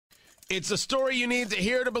It's a story you need to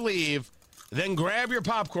hear to believe. Then grab your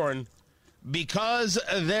popcorn because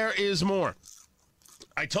there is more.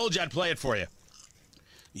 I told you I'd play it for you.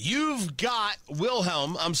 You've got Bill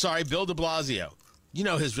de Blasio. You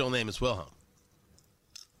know his real name is Wilhelm.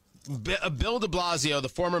 Bill de Blasio, the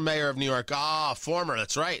former mayor of New York. Former,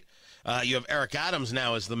 that's right. You have Eric Adams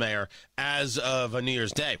now as the mayor as of New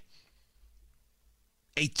Year's Day.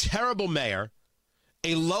 A terrible mayor,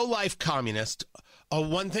 a low-life communist.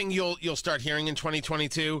 One thing you'll start hearing in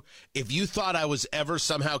 2022, if you thought I was ever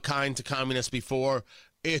somehow kind to communists before,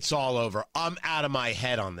 it's all over. I'm out of my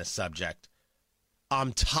head on this subject.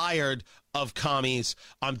 I'm tired of commies.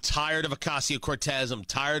 I'm tired of Ocasio-Cortez. I'm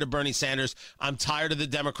tired of Bernie Sanders. I'm tired of the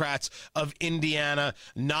Democrats of Indiana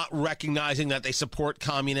not recognizing that they support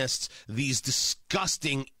communists, these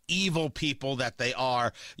disgusting, evil people that they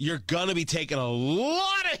are. You're going to be taking a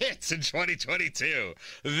lot of hits in 2022.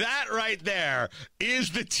 That right there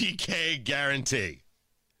is the TK guarantee.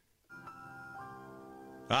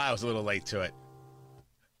 I was a little late to it.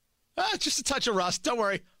 Just a touch of rust. Don't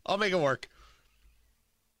worry. I'll make it work.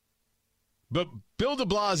 But Bill de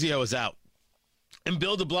Blasio is out. And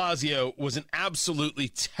Bill de Blasio was an absolutely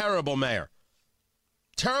terrible mayor.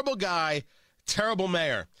 Terrible guy, terrible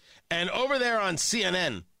mayor. And over there on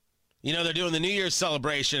CNN, they're doing the New Year's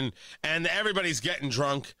celebration, and everybody's getting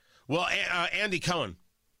drunk. Well, Andy Cohen,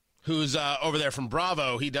 who's over there from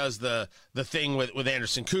Bravo, he does the thing with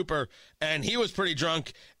Anderson Cooper, and he was pretty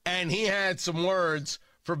drunk, and he had some words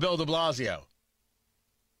for Bill de Blasio.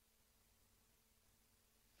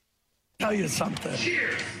 Tell you something.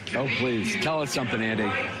 Oh, please. Tell us something, Andy.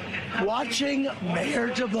 Watching Mayor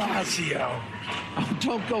de Blasio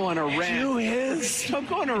Don't go on a rant. do his Don't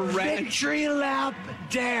go on a rant. victory lap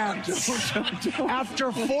dance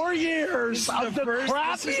after 4 years of the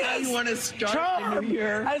This is how you want to crappiest start the term new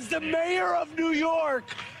year. as the mayor of New York.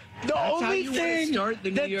 The how only you wanna thing start the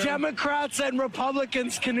new that year? Democrats and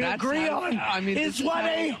Republicans can That's agree how- on I mean, this is is what how-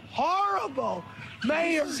 a horrible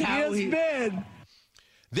mayor This is he how has he- been.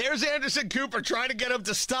 There's Anderson Cooper trying to get him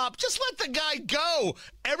to stop. Just let the guy go.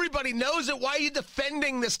 Everybody knows it. Why are you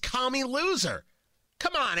defending this commie loser?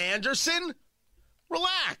 Come on, Anderson.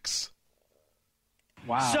 Relax.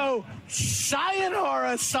 Wow. So,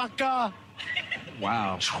 sayonara, sucker.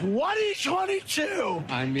 Wow. 2022.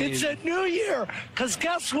 I mean- it's a new year. Because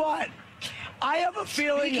guess what? I have a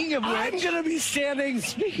feeling Speaking of I'm which- going to be standing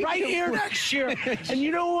right of here which- next year. And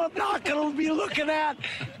you know what I'm not going to be looking at?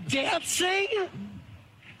 Dancing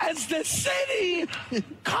as the city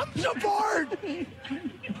comes apart.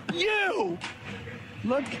 You.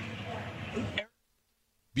 Look.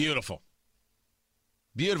 Beautiful.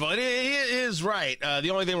 Beautiful. He is right. The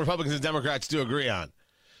only thing Republicans and Democrats do agree on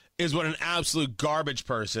is what an absolute garbage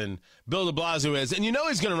person Bill de Blasio is. And you know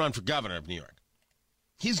he's going to run for governor of New York.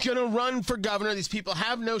 He's going to run for governor. These people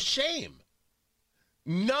have no shame.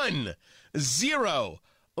 None. Zero.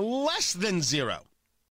 Less than zero.